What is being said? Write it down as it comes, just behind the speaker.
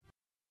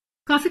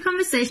Coffee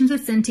Conversations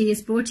with Cinti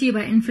is brought to you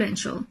by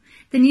Influential,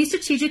 the new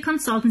strategic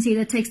consultancy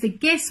that takes the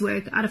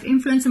guesswork out of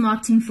influencer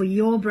marketing for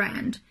your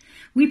brand.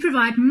 We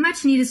provide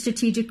much needed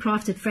strategic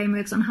crafted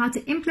frameworks on how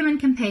to implement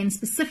campaigns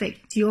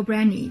specific to your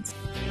brand needs.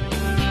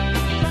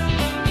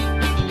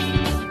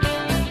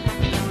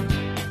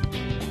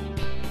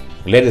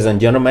 Ladies and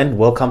gentlemen,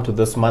 welcome to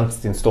this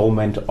month's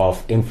installment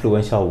of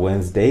Influential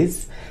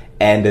Wednesdays.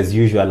 And as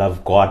usual,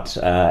 I've got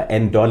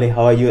Anne Dolly.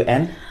 How are you,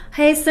 Anne?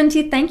 Hey,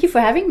 Cinti, thank you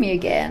for having me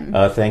again.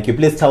 Thank you.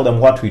 Please tell them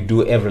what we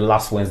do every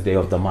last Wednesday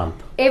of the month.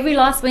 Every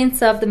last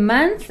Wednesday of the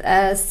month,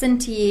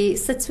 Cinti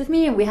sits with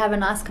me and we have a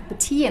nice cup of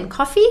tea and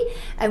coffee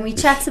and we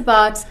chat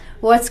about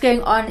what's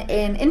going on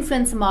in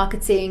influencer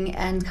marketing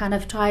and kind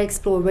of try to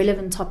explore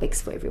relevant topics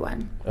for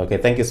everyone. Okay,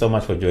 thank you so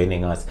much for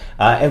joining us.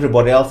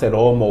 Everybody else at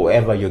home or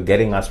wherever you're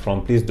getting us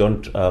from, please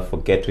don't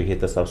forget to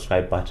hit the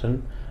subscribe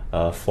button,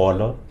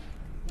 follow,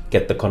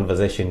 get the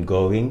conversation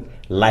going,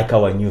 like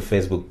our new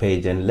Facebook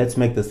page, and let's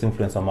make this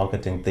influencer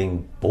marketing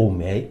thing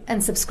boom, eh?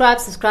 And subscribe.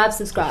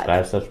 Subscribe.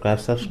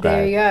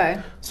 There you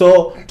go.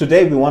 So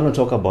today we want to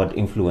talk about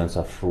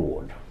influencer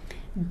fraud.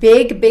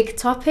 Big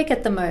topic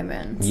at the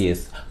moment.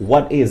 Yes.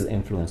 What is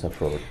influencer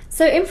fraud?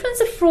 So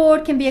influencer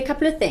fraud can be a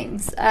couple of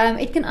things.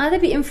 It can either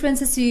be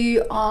influencers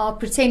who are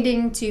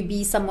pretending to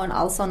be someone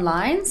else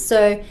online.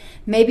 So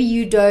maybe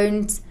you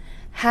don't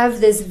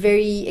have this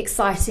very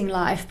exciting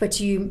life, but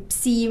you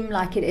seem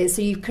like it is.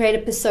 So you create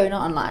a persona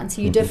online.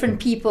 So you're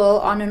different people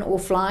on and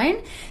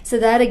offline. So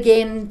that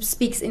again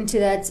speaks into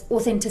that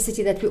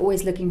authenticity that we're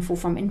always looking for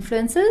from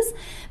influencers,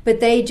 but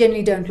they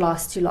generally don't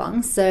last too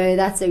long. So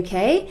that's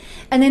okay.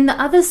 And then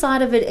the other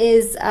side of it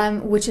is,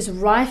 which is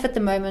rife at the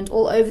moment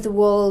all over the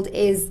world,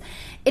 is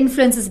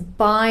influencers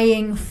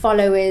buying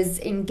followers,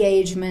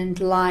 engagement,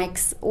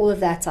 likes, all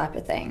of that type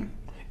of thing.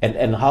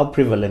 And how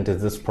prevalent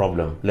is this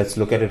problem? Let's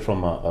look at it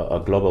from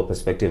a global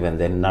perspective and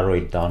then narrow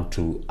it down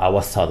to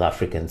our South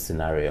African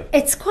scenario.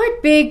 It's quite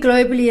big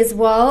globally as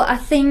well. I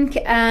think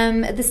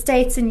the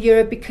States and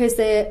Europe, because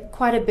they're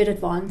quite a bit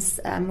advanced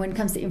when it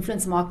comes to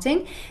influencer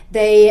marketing,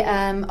 they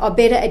are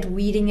better at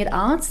weeding it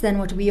out than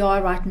what we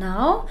are right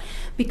now.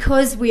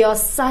 Because we are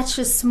such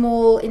a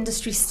small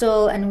industry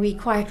still and we're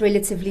quite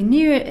relatively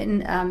new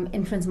in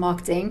influencer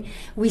marketing,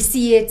 we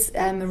see it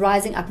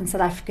rising up in South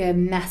Africa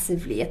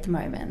massively at the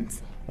moment.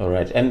 All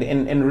right. And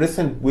in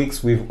recent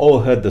weeks, we've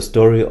all heard the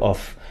story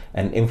of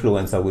an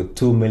influencer with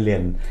 2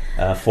 million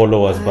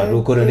followers, but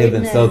who couldn't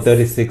even sell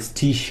 36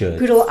 T-shirts.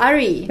 Good old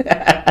Ari.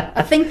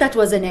 I think that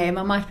was a name.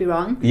 I might be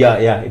wrong.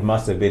 Yeah, it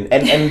must have been.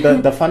 And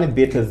the funny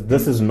bit is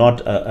this is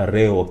not a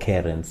rare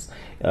occurrence.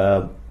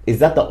 Is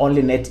that the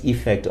only net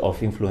effect of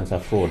influencer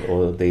fraud,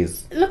 or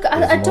there's? Look,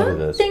 I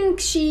don't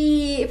think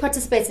she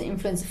participates in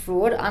influencer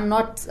fraud.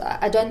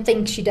 I don't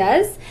think she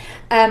does.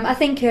 I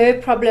think her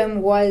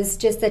problem was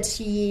just that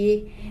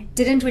she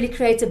didn't really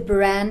create a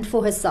brand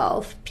for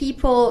herself.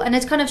 And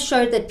it kind of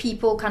showed that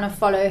people kind of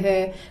follow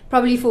her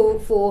probably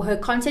for her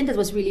content. It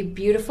was really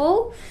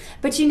beautiful,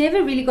 but you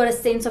never really got a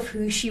sense of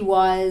who she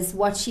was,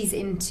 what she's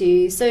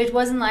into. So it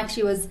wasn't like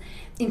she was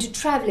into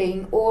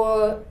traveling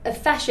or a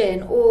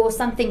fashion or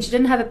something. She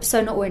didn't have a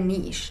persona or a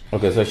niche.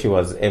 Okay, so she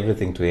was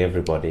everything to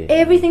everybody.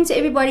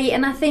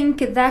 And I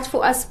think that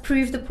for us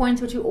proved the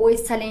point which we're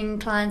always telling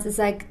clients is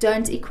like,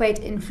 don't equate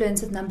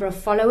influence with number of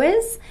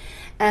followers.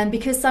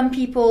 Because some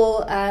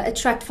people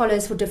attract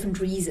followers for different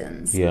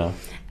reasons. Yeah.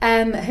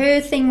 Her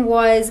thing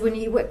was, when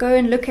you go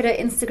and look at her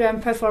Instagram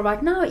profile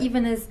right now,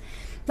 even as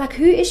like,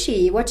 who is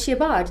she? What's she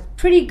about?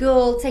 Pretty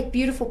girl, take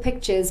beautiful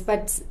pictures,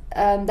 but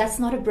that's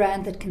not a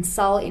brand that can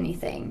sell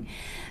anything.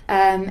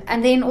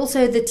 And then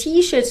also the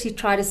T-shirts she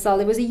tried to sell,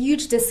 there was a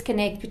huge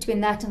disconnect between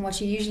that and what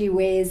she usually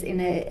wears in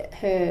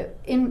her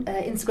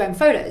Instagram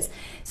photos.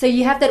 So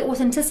you have that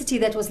authenticity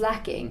that was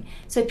lacking.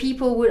 So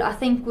people were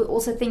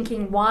also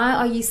thinking, why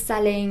are you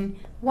selling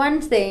one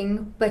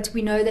thing, but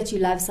we know that you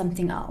love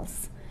something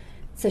else?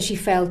 So she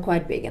failed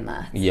quite big in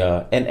that.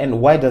 Yeah,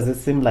 and why does it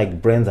seem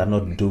like brands are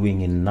not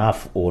doing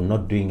enough or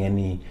not doing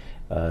any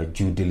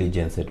due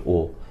diligence at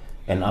all?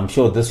 And I'm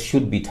sure this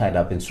should be tied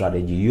up in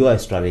strategy. You are a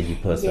strategy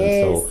person,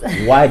 yes.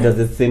 So why does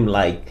it seem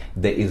like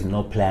there is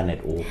no plan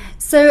at all?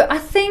 So I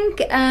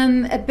think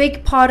a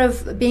big part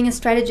of being a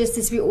strategist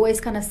is we always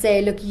kind of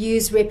say, look,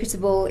 use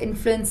reputable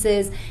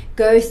influencers,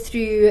 go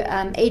through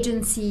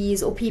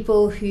agencies or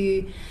people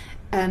who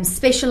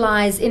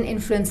specialize in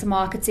influencer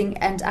marketing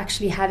and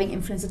actually having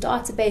influencer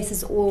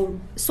databases or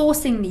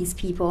sourcing these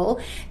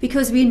people,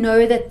 because we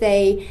know that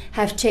they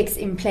have checks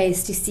in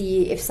place to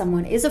see if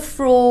someone is a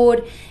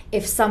fraud,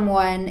 if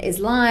someone is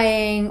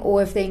lying,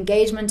 or if the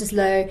engagement is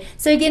low.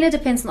 So again, it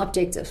depends on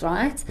objectives,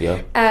 right?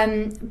 Yeah.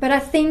 But I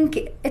think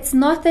it's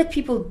not that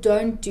people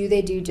don't do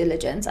their due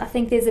diligence. I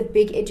think there's a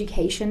big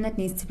education that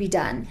needs to be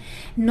done.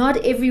 Not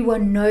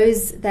everyone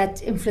knows that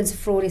influencer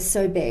fraud is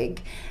so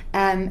big.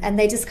 And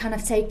they just kind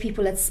of take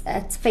people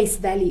at face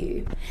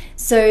value.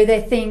 So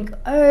they think,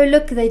 oh,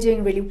 look, they're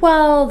doing really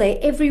well, they're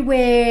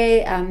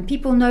everywhere,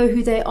 people know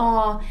who they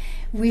are,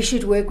 we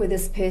should work with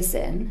this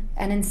person.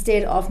 And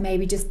instead of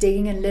maybe just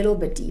digging a little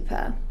bit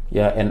deeper.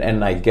 Yeah,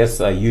 and I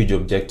guess a huge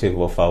objective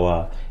of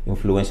our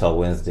Influential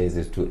Wednesdays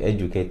is to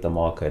educate the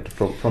market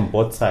from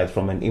both sides,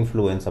 from an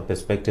influencer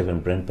perspective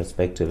and brand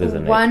perspective,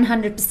 isn't it?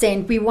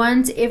 100%. We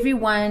want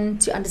everyone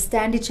to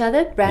understand each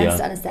other, brands Yeah.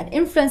 to understand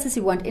influencers,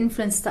 we want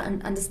influencers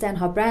to understand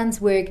how brands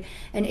work,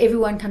 and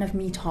everyone kind of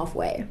meet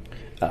halfway.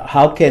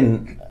 How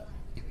can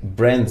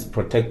brands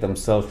protect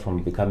themselves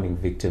from becoming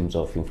victims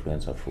of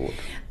influencer fraud?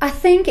 I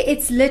think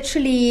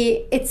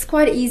it's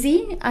quite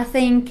easy. I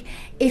think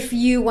if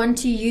you want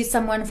to use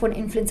someone for an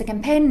influencer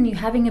campaign and you're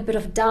having a bit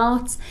of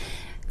doubt,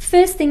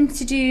 first thing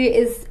to do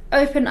is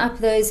open up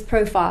those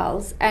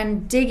profiles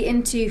and dig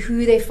into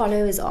who their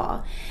followers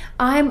are.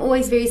 I'm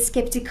always very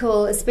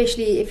skeptical,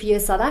 especially if you're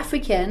South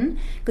African,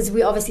 because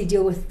we obviously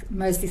deal with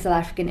mostly South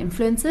African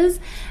influencers.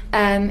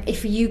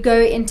 If you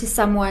go into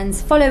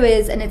someone's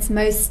followers and it's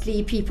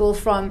mostly people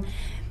from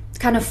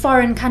kind of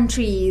foreign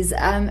countries,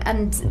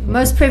 and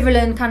most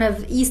prevalent kind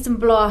of Eastern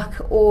Bloc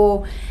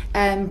or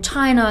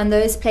China and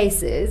those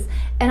places,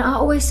 and I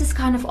always just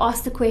kind of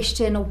ask the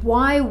question,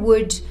 why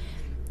would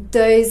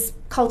those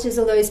cultures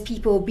or those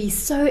people be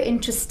so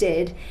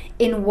interested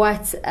in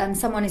what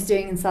someone is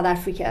doing in South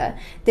Africa?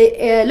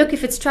 Look,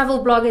 if it's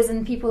travel bloggers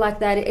and people like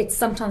that, it's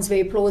sometimes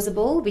very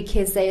plausible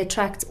because they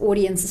attract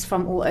audiences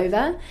from all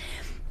over.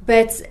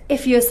 But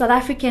if you're a South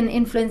African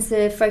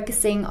influencer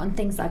focusing on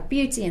things like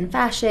beauty and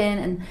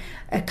fashion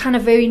and kind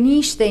of very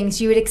niche things,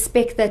 you would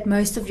expect that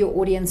most of your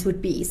audience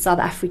would be South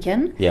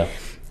African. Yeah.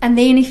 And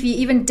then if you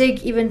even dig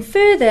even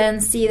further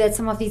and see that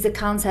some of these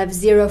accounts have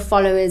 0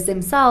 followers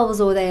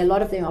themselves, or a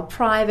lot of them are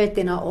private,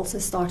 then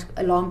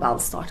alarm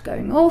bells start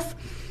going off.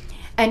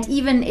 And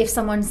even if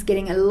someone's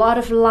getting a lot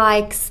of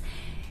likes,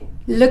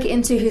 look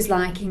into who's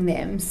liking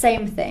them.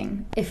 Same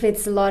thing. If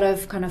it's a lot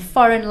of kind of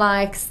foreign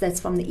likes that's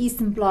from the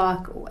Eastern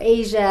Bloc or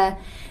Asia,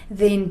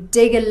 then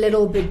dig a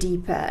little bit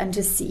deeper and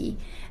just see.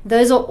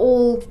 Those are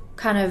all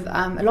kind of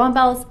alarm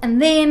bells. And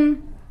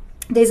then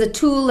there's a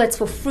tool that's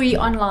for free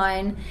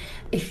online.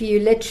 If you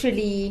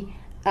literally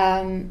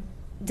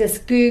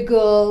just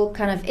Google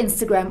kind of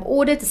Instagram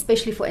audit,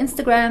 especially for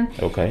Instagram,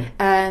 Okay.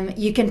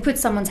 You can put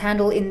someone's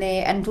handle in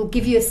there and it will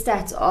give you a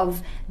stat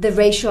of the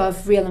ratio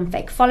of real and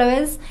fake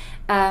followers.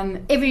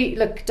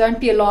 Don't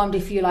be alarmed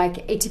if you're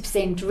like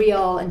 80%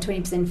 real and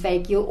 20%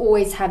 fake. You'll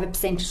always have a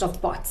percentage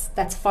of bots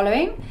that's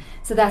following.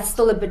 So that's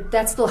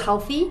still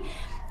healthy.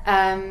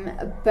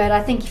 But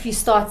I think if you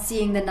start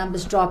seeing the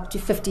numbers drop to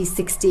 50,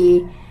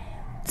 60,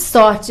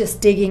 start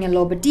just digging a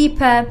little bit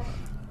deeper.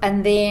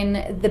 And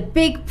then the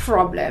big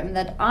problem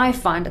that I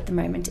find at the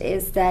moment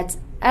is that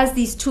as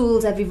these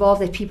tools have evolved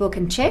that people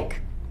can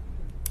check,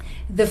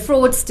 the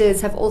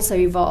fraudsters have also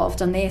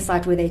evolved on their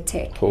side with their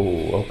tech.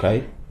 Oh,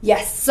 okay.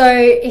 Yes, so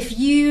if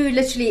you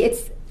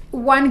it's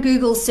one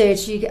Google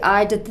search,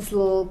 I did this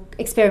little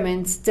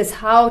experiment, just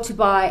how to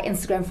buy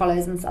Instagram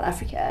followers in South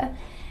Africa.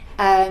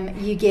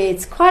 You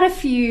get quite a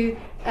few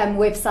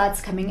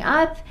websites coming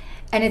up,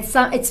 and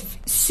it's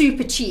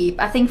super cheap.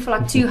 I think for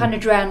like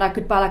 200 Rand, I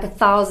could buy like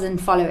 1,000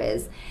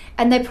 followers,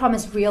 and they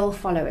promise real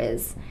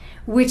followers,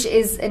 which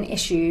is an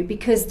issue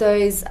because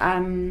those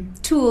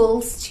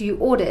tools to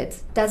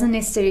audit doesn't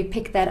necessarily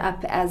pick that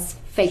up as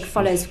fake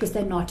followers because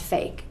they're not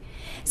fake.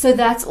 So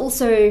that's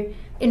also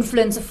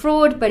influencer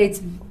fraud, but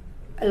it's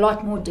a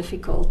lot more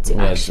difficult to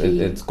actually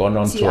it's gone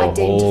on to a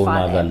whole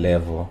other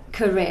level.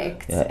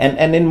 Correct. Yeah.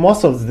 And in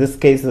most of these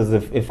cases,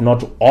 if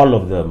not all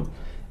of them,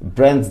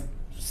 brands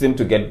seem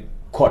to get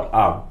caught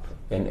up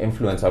in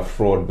influencer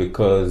fraud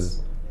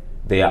because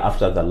they are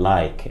after the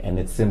like, and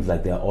it seems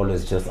like they are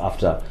always just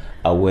after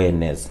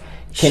awareness.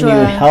 Can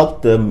you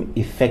help them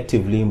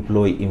effectively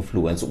employ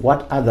influence?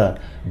 What other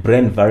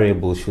brand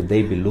variables should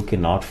they be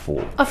looking out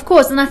for? Of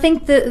course, and I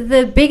think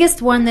the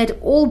biggest one that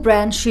all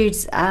brands should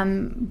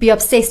be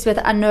obsessed with,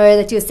 I know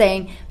that you're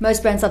saying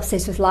most brands are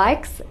obsessed with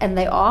likes, and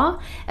they are,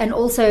 and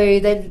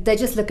also they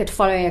just look at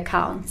following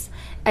accounts.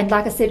 And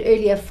like I said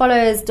earlier,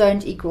 followers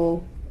don't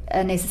equal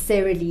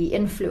necessarily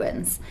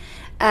influence.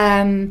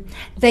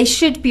 They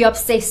should be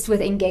obsessed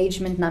with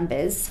engagement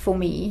numbers. For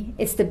me,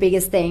 it's the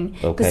biggest thing,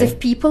 because if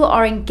people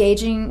are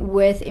engaging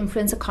with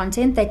influencer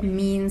content, that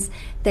means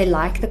they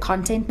like the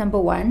content. Number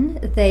one,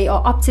 they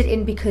are opted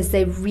in because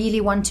they really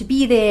want to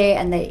be there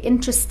and they're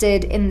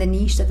interested in the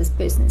niche that this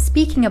person is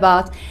speaking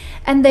about,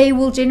 and they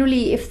will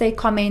generally, if they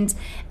comment,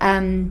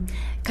 kind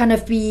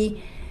of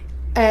be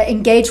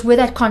engaged with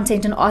that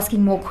content and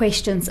asking more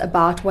questions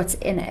about what's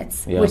in it,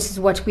 which is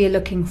what we're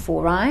looking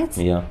for, right?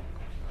 Yeah.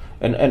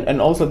 And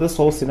also this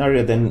whole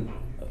scenario then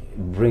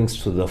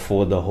brings to the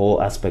fore the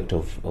whole aspect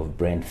of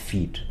brand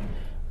feed.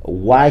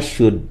 Why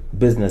should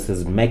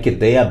businesses make it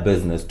their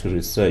business to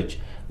research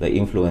the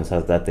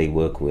influencers that they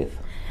work with?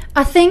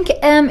 I think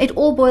it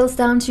all boils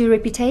down to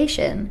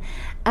reputation.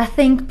 I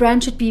think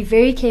brands should be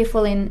very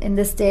careful in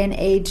this day and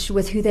age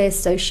with who they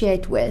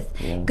associate with,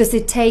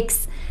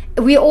 because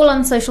we're all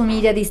on social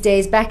media these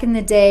days. Back in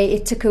the day,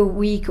 it took a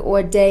week or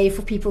a day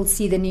for people to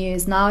see the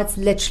news. Now it's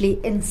literally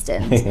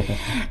instant.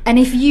 And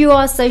if you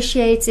are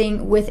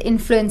associating with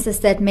influencers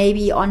that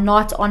maybe are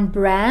not on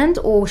brand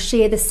or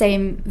share the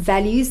same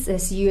values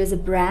as you as a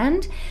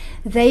brand,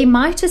 they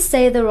might just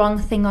say the wrong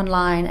thing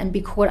online and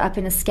be caught up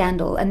in a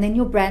scandal, and then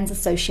your brand's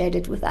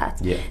associated with that.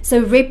 Yeah.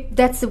 So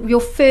that's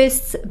your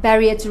first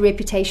barrier to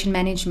reputation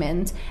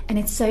management, and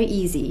it's so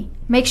easy.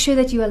 Make sure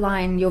that you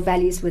align your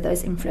values with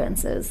those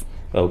influencers.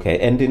 Okay,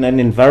 and in an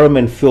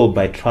environment fueled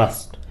by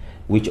trust,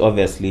 which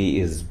obviously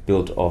is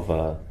built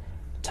over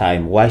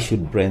time, why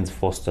should brands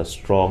foster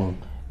strong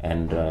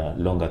and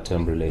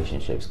longer-term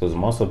relationships? Because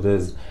most of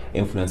those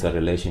influencer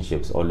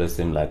relationships always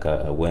seem like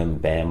a wham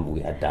bam,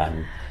 we are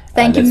done.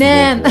 Thank you,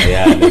 ma'am.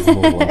 Let's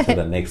move on to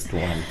the next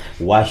one.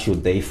 Why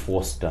should they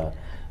foster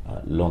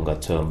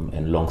longer-term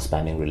and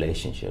long-spanning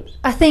relationships?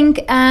 I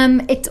think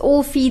it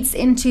all feeds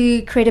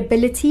into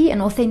credibility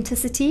and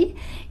authenticity.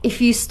 If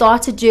you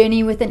start a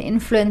journey with an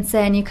influencer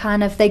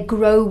and they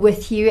grow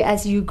with you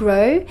as you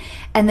grow,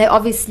 and they're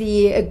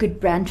obviously a good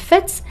brand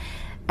fit,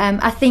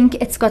 I think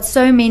it's got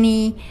so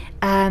many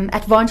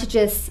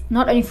advantages,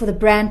 not only for the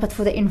brand but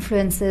for the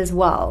influencer as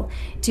well,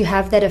 to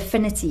have that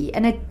affinity.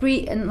 And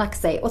like I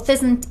say,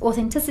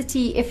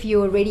 authenticity. If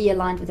you're already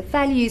aligned with the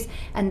values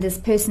and this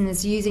person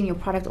is using your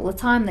product all the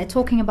time, they're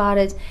talking about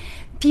it,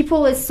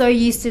 people are so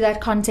used to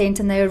that content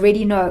and they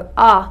already know,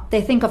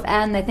 they think of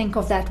Anne, they think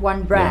of that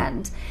one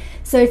brand. Yeah.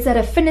 So it's that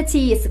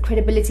affinity, it's the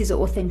credibility, it's the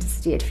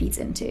authenticity it feeds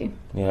into.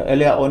 Yeah,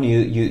 earlier on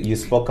you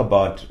spoke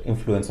about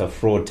influencer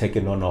fraud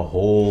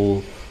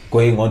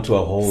going on to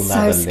a whole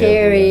nother so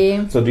scary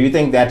level. So do you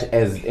think that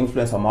as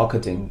influencer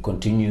marketing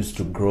continues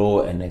to grow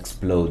and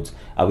explode,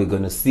 are we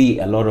going to see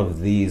a lot of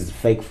these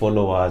fake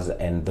followers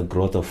and the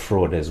growth of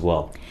fraud as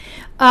well?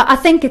 I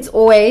think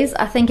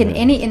in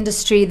any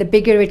industry, the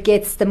bigger it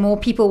gets, the more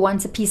people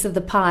want a piece of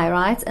the pie,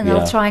 right? And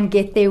they'll try and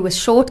get there with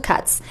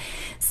shortcuts.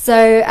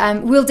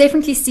 So we'll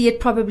definitely see it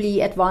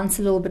probably advance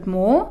a little bit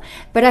more.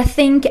 But I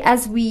think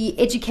as we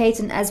educate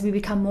and as we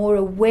become more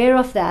aware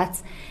of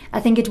that, I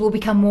think it will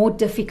become more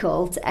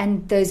difficult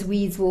and those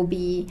weeds will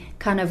be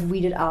kind of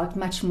weeded out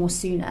much more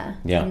sooner.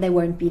 Yeah. And they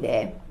won't be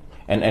there.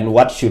 And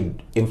what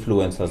should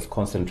influencers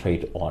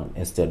concentrate on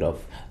instead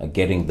of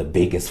getting the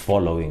biggest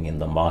following in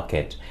the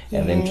market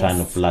and then trying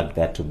to plug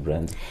that to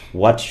brands?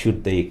 What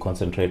should they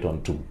concentrate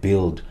on to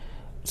build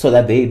so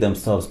that they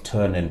themselves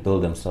turn and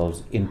build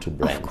themselves into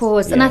brands? Of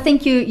course. Yeah. And I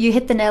think you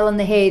hit the nail on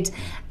the head.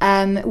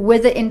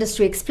 With the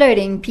industry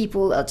exploding,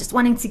 people are just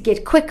wanting to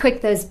get quick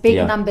those big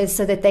numbers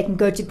so that they can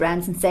go to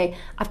brands and say,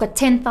 I've got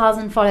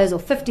 10,000 followers or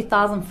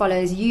 50,000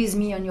 followers, use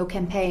me on your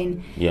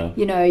campaign. Yeah.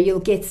 You'll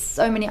get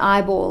so many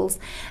eyeballs.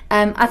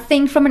 I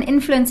think from an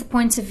influencer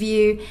point of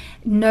view,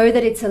 know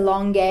that it's a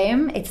long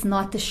game. It's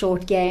not the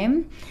short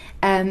game.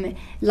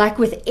 Like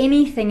with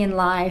anything in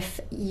life,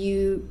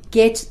 you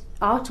get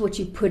out what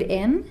you put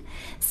in.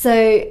 So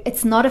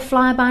it's not a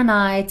fly by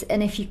night,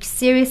 and if you're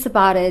serious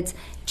about it,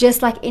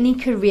 just like any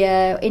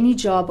career, any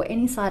job or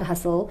any side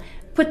hustle,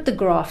 put the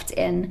graft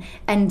in,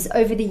 and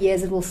over the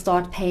years it will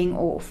start paying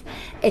off.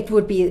 It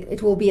will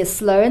be a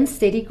slow and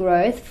steady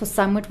growth. For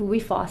some it will be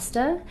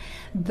faster,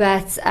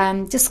 but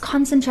just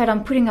concentrate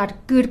on putting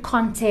out good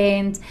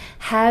content.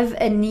 Have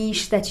a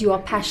niche that you are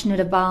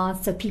passionate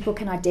about so people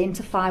can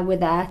identify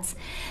with that.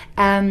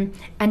 And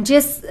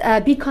just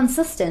be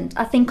consistent.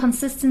 I think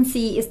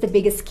consistency is the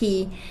biggest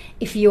key.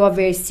 If you are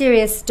very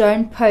serious,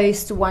 don't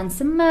post once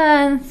a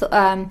month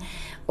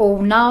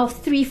or now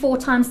 3-4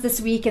 times this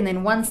week and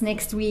then once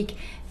next week.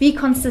 Be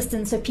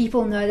consistent so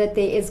people know that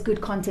there is good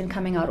content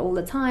coming out all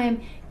the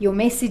time. Your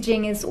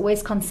messaging is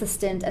always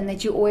consistent and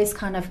that you always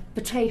kind of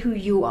portray who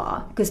you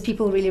are, because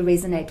people really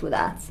resonate with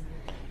that.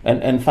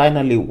 And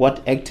finally,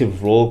 what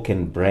active role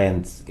can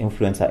brands,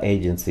 influencer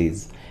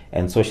agencies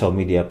and social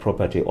media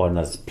property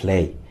owners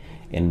play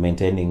in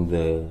maintaining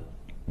the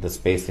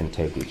space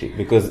integrity?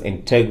 Because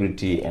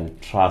integrity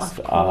and trust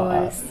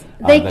are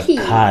the key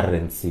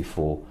currency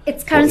for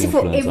it's currency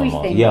for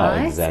everything,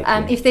 right?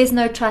 Exactly. If there's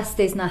no trust,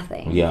 there's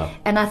nothing. Yeah.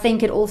 And I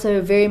think it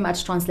also very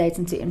much translates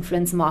into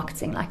influence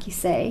marketing, like you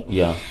say.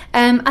 Yeah.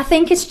 I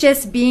think it's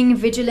just being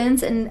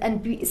vigilant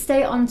and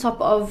stay on top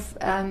of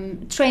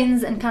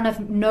trends and kind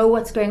of know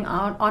what's going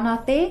on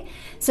out there.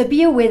 So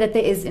be aware that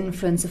there is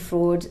influencer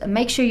fraud.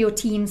 Make sure your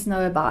teams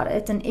know about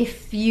it. And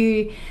if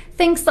you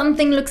think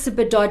something looks a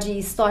bit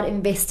dodgy, start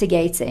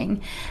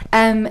investigating.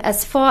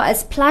 As far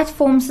as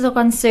platforms are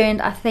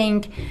concerned, I think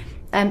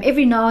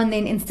every now and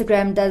then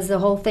Instagram does the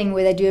whole thing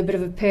where they do a bit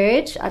of a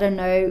purge. I don't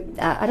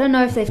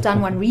know if they've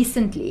done one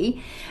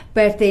recently,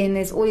 but then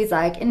there's always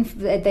like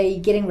they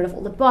getting rid of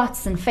all the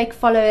bots and fake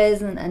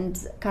followers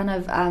and kind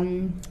of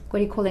what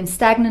do you call them,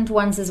 stagnant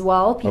ones as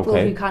well, people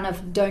who kind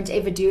of don't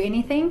ever do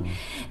anything.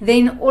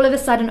 Then all of a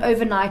sudden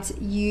overnight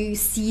you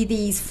see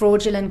these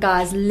fraudulent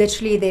guys,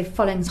 literally their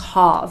followings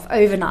halve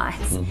overnight.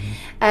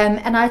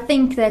 And I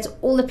think that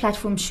all the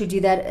platforms should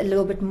do that a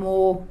little bit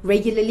more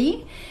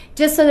regularly,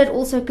 just so that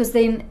also, because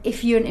then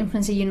if you're an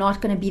influencer, you're not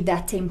going to be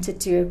that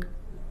tempted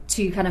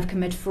to kind of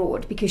commit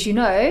fraud, because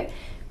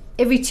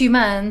every 2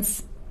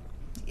 months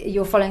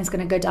your following is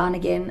going to go down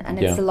again, and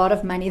it's a lot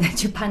of money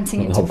that you're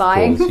punting into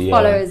buying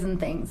followers and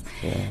things.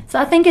 So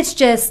I think it's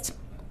just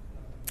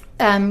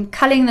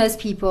culling those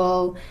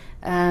people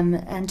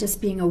and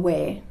just being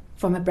aware.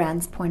 from a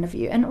brand's point of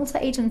view, and also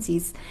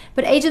agencies.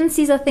 But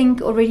agencies, I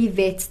think, already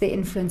vet their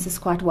influencers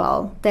quite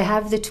well. They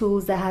have the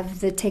tools, they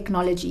have the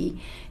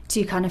technology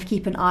to kind of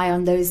keep an eye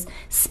on those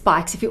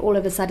spikes. If you all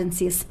of a sudden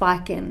see a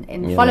spike in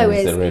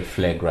followers, it's a red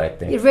flag right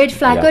there. A red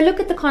flag. Go look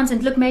at the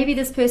content. Look, maybe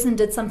this person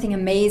did something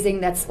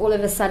amazing that's all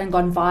of a sudden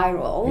gone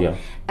viral.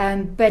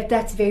 But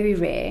that's very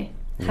rare.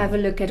 Have a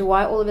look at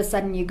why all of a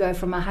sudden you go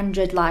from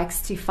 100 likes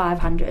to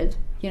 500,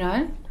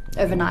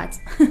 overnight.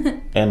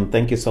 And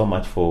thank you so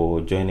much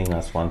for joining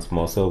us once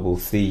more. So we'll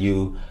see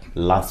you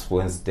last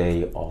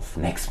Wednesday of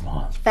next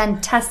month.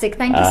 Fantastic.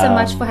 Thank you so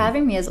much for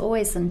having me, as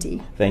always,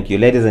 Santi. Thank you,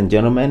 ladies and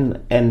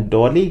gentlemen. And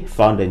Dolly,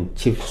 founder and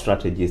chief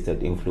strategist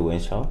at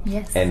Influential,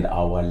 and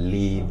our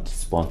lead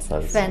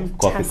sponsors,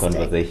 Coffee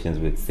Conversations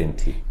with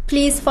Cinti.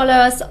 Please follow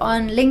us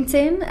on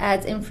LinkedIn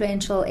at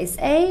Influential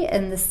SA,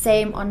 and the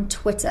same on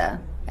Twitter,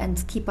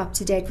 and keep up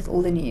to date with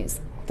all the news.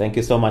 Thank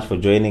you so much for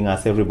joining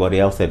us. Everybody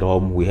else at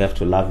home, we have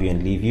to love you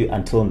and leave you.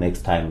 Until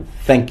next time,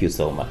 thank you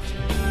so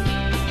much.